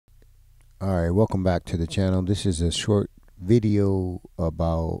Alright, welcome back to the channel. This is a short video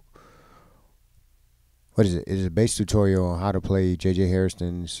about, what is it? It is a base tutorial on how to play J.J.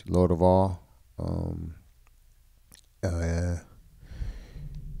 Hairston's Lord of All. I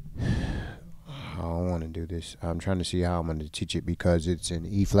don't want to do this. I'm trying to see how I'm going to teach it because it's in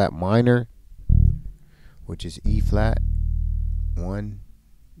E flat minor, which is E flat 1,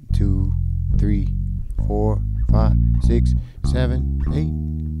 2, 3, 4, 5, 6, 7, 8.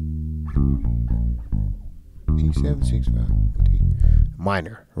 8, 7, 6, 5, 3.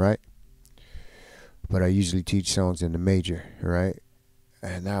 Minor, right? But I usually teach songs in the major, right?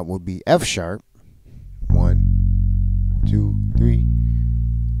 And that would be F sharp. 1, 2, 3,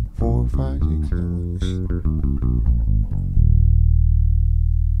 4, 5, 6, 7.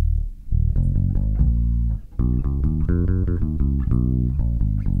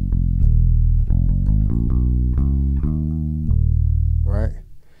 Right?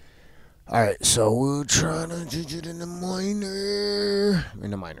 Alright, so we'll try to teach it in the minor.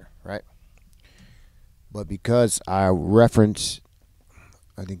 Right? But because I reference,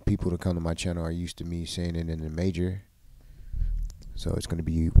 I think people that come to my channel are used to me saying it in the major. So it's going to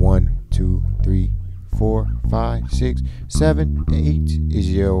be 1, 2, 3, 4, 5, 6, 7, 8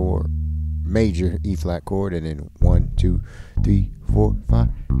 is your major E flat chord, and then 1, 2, 3, 4, 5,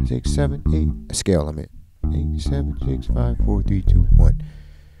 6, 7, 8. A scale limit. 8, 7, 6, 5, 4, 3, 2, 1.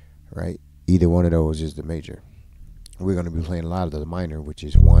 Right? Either one of those is the major. We're going to be playing a lot of the minor, which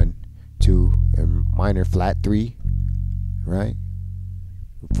is 1, 2, and minor flat 3. Right?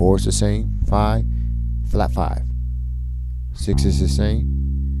 4 is the same. 5, flat 5. 6 is the same.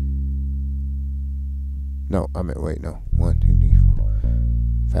 No, I meant, wait, no. 1, 2, 3, 4.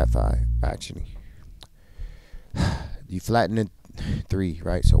 Flat 5, actually. You flatten it 3,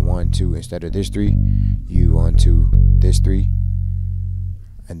 right? So 1, 2, instead of this 3, you 1, 2, this 3.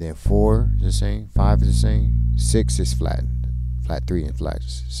 And then 4 is the same, 5 is the same, 6 is flattened. Flat 3 and flat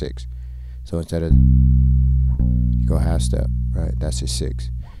 6. So instead of, you go half step, right? That's a 6.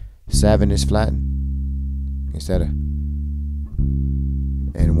 7 is flattened instead of,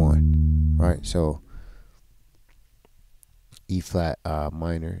 and 1, right? So E flat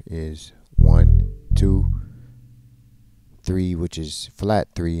minor is 1, 2, 3, which is flat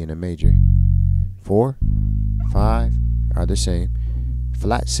 3 in a major. 4, 5 are the same.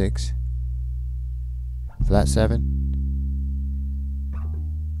 Flat 6, flat 7,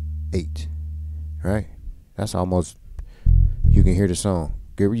 8, right? That's almost, you can hear the song.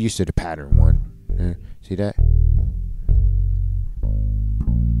 Get used to the pattern. 1, see that?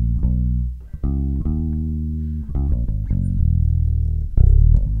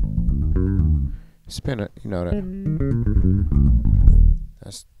 Spin it, you know that.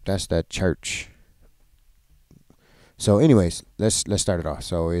 That's that church. So anyways, let's start it off.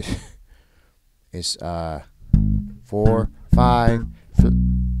 So it's 4, 5.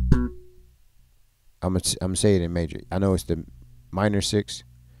 I'm gonna say it in major. I know it's the minor 6,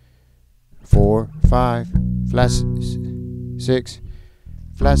 4, 5, flat 6,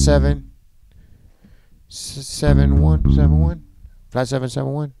 flat 7, 7, 1, 7, 1, flat 7,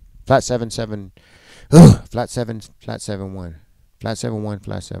 7, 1, flat 7, 7, flat 7, flat 7, 1, flat 7, 1,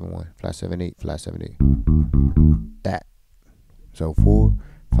 flat 7, 1, flat 7, 8, flat 7, 8. That. So 4,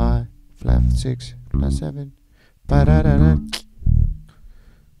 5, flat 6, flat 7, ba da da da.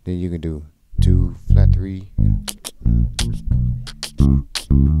 Then you can do 2, flat 3.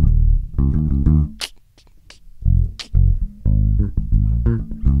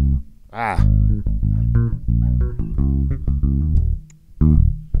 Ah.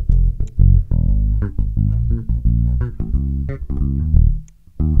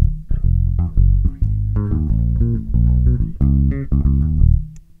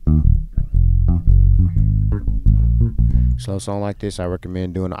 Slow song like this, I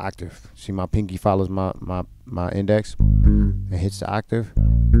recommend doing an octave. See, my pinky follows my index and hits the octave.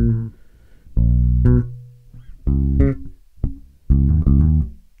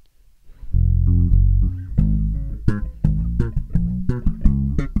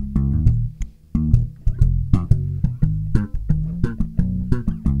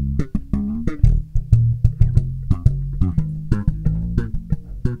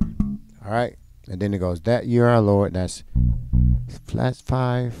 All right, and then it goes, that you are our Lord. That's flat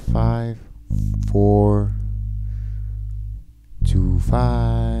 5, 5, 4, 2,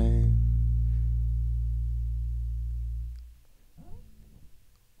 5,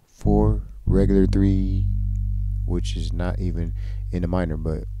 4, regular 3, which is not even in the minor,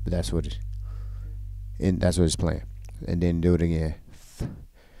 but that's what it's playing. And then do it again.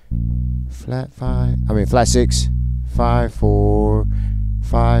 Flat 5, I mean flat 6, 5, 4,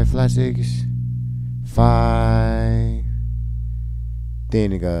 5, flat 6, 5.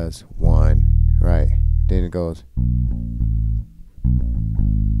 Then it goes 1, right? Then it goes.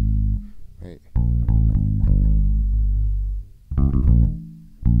 Wait.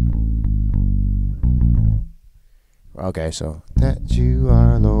 Okay, so that you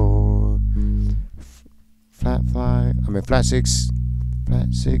are Lord. Flat 5. I mean flat 6.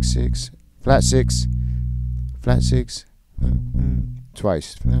 Flat 6, 6. Flat 6. Flat 6.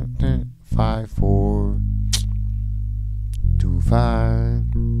 Twice. 5, 4. 2, 5.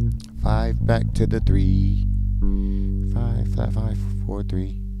 5 back to the 3. 5, flat 5, 4,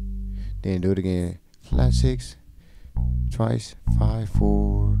 3. Then do it again. Flat 6. Twice. 5,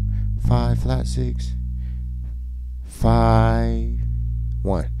 4. 5, flat 6. 5,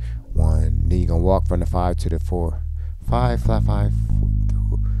 1. 1. Then you're going to walk from the 5 to the 4. 5, flat 5,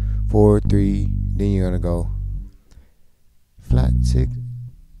 4, 3. Then you're going to go flat 6,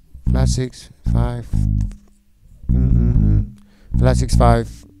 5. Flat 6,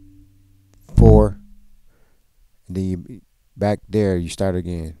 5, 4. And then you back there, you start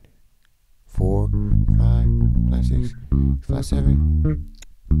again. 4, 5, flat 6, flat 7.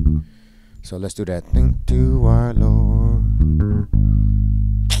 So let's do that. Think to our Lord.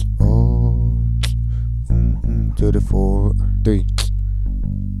 Oh, to the 4, 3.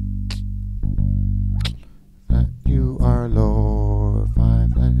 That you are Lord.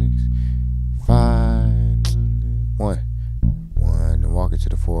 5, flat 6, 5, 1. 1. And walk it to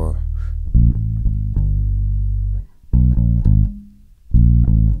the 4.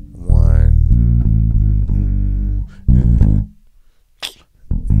 1.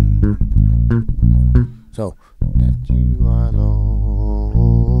 So that you are Lord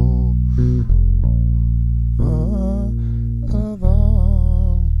of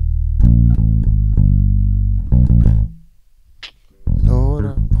all, Lord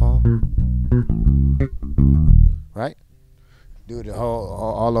of all. Right? Do it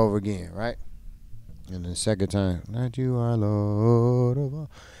all over again, right? And the second time, that you are Lord of all.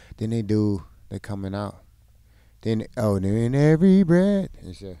 Then they coming out. Then in every breath.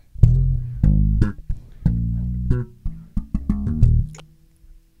 It's a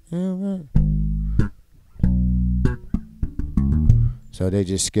so they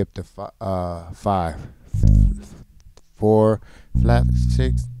just skipped the 5, 4, flat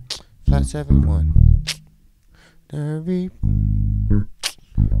 6, flat 7, 1. Every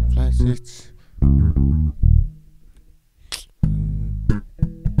flat 6.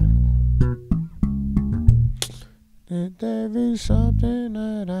 There be something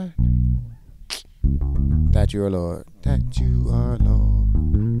that you are Lord, that you are Lord.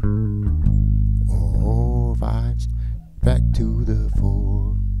 Oh, 5, back to the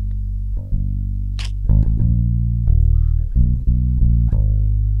 4.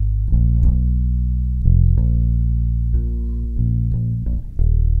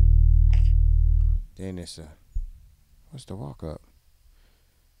 Then it's what's the walk up?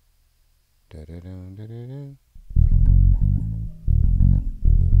 Da-da-dum, da-da-dum.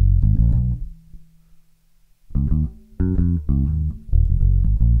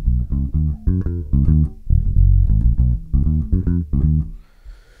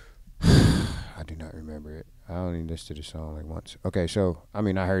 I do not remember it. I only listened to the song like once. Okay, so I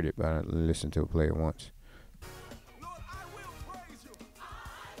mean I heard it, but I listened to it, play it once.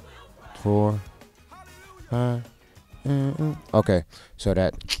 4, 5. Okay, so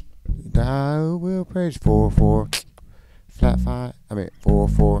that I will praise 4, 4, flat 5. I mean 4,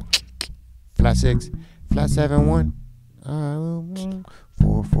 4, flat 6, flat 7, 1. I will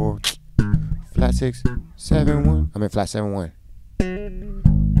 4, 4, flat 6, 7, 1. I mean flat 7, 1.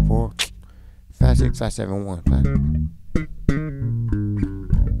 4, flat 6, flat 7, 1. Flat.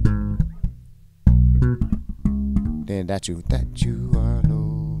 Then that you are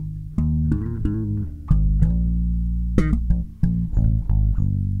Lord.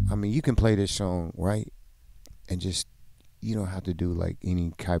 I mean, you can play this song right, and just you don't have to do like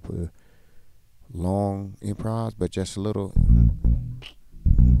any type of long improv, but just a little.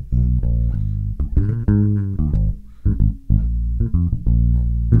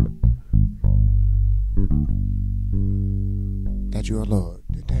 That you are Lord.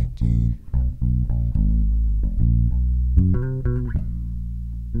 That you.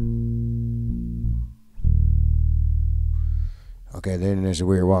 Okay, then there's a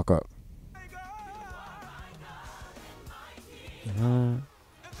weird walk up. There's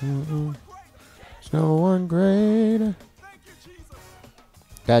no one greater.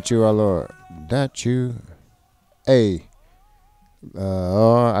 That you are Lord. That you. Hey.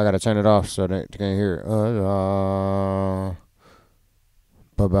 I gotta turn it off so they can't hear it.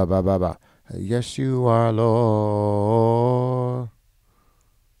 Ba ba ba ba ba. Yes, you are, Lord.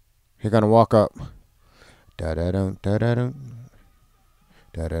 You're gonna walk up. Da da dum da da dum.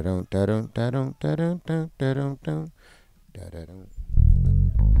 Da da dum da dum da dum da dum da dum da da dum.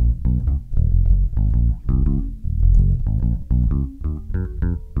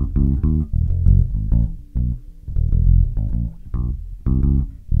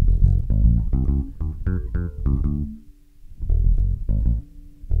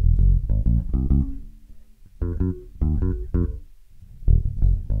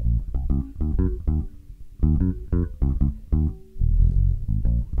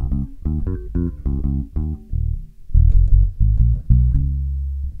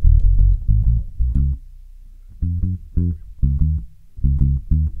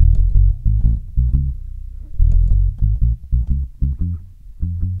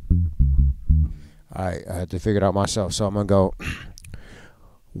 All right, I had to figure it out myself, so I'm gonna go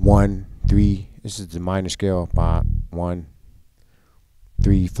 1, 3. This is the minor scale. 1,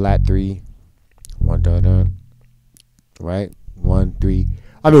 3, flat 3. 1 dun dun. Right. 1, 3.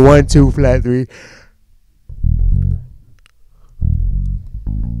 1, 2, flat 3.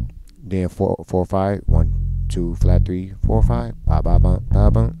 Then 4, 4, 5. 1, 2, flat 3, 4, 5. Ba ba ba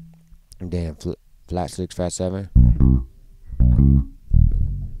ba ba. And then flat 6, flat 7.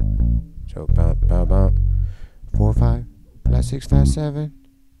 So bump, bump, bump. 4, 5, flat 6, flat 7.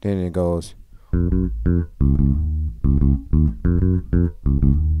 Then it goes.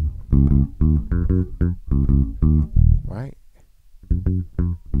 Right.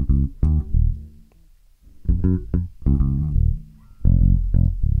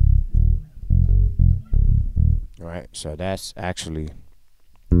 Right. So that's actually.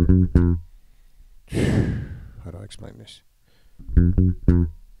 How do I explain this?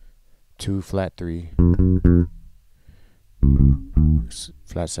 2, flat 3,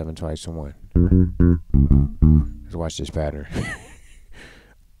 flat 7 twice to 1. Let's watch this pattern.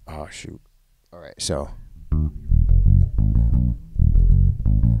 Oh shoot. All right, so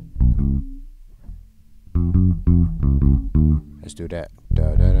let's do that.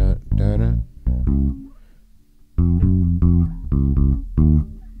 Da da da da da.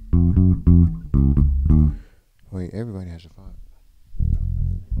 Wait, everybody has a 5.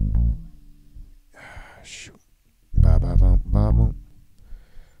 Shoot. Ba ba bum ba bum.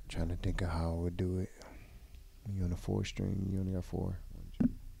 Trying to think of how I would do it. You on a 4 string, you only got 4. 1, 2.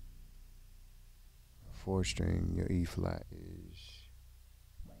 4 string, your E flat is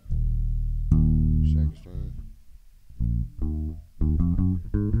 2nd string.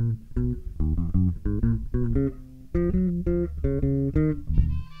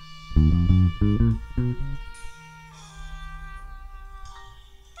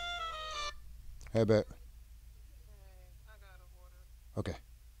 Hey, bet. Okay.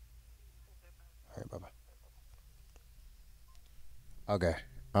 All right, bye bye. Okay.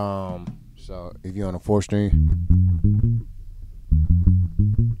 So if you're on a 4 string,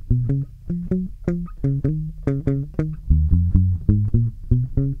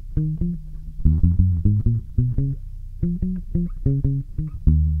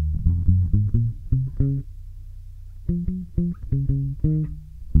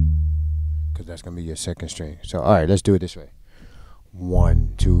 because that's gonna be your 2nd string. So all right, let's do it this way.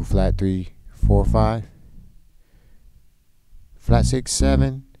 1, 2, flat 3, 4, 5, flat 6,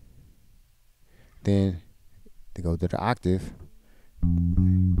 7. Then to go to the octave,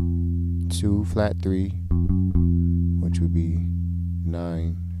 2, flat 3, which would be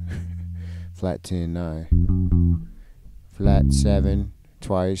 9, flat 10, 9, flat 7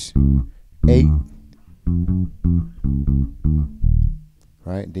 twice, 8.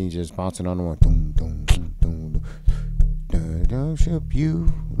 Right? Then you just bouncing on the one. Doom, doom, doom, doom, doom. Worship you,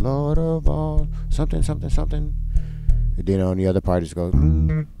 Lord of all. Something, something, something. And then on the other part, it goes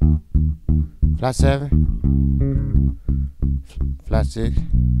flat 7, flat 6,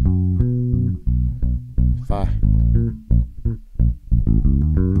 5.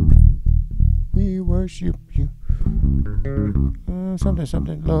 We worship you. Something,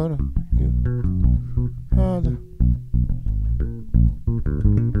 something, Lord of you. Father.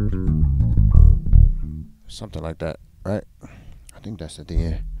 Something like that, right? I think that's at the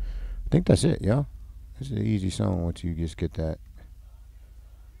end. I think that's it, y'all. It's an easy song once you just get that.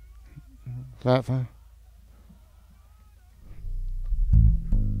 Flat 5.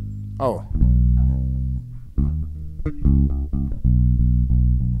 Oh.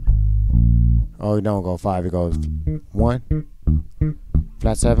 Oh, it don't go 5. It goes 1,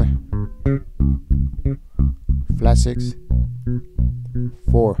 flat 7, flat 6,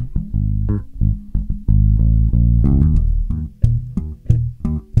 4.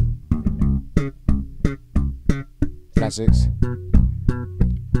 Flat six.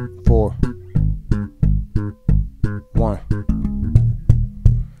 4, 1.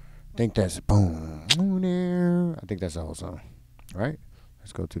 I think that's boom there. I think that's the whole song. Right?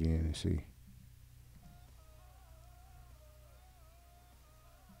 Let's go to the end and see.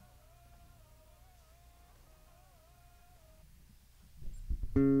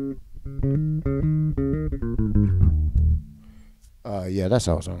 Yeah, that's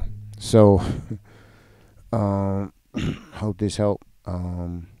the whole song. So, hope this helped.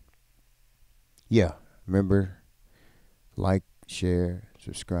 Yeah, remember, like, share,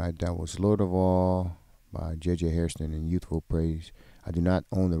 subscribe. That was Lord of All by J.J. Hairston and Youthful Praise. I do not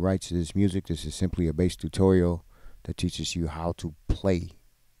own the rights to this music. This is simply a bass tutorial that teaches you how to play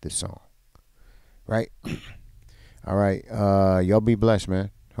the song. Right? All right. Y'all be blessed,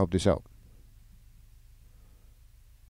 man. Hope this helped.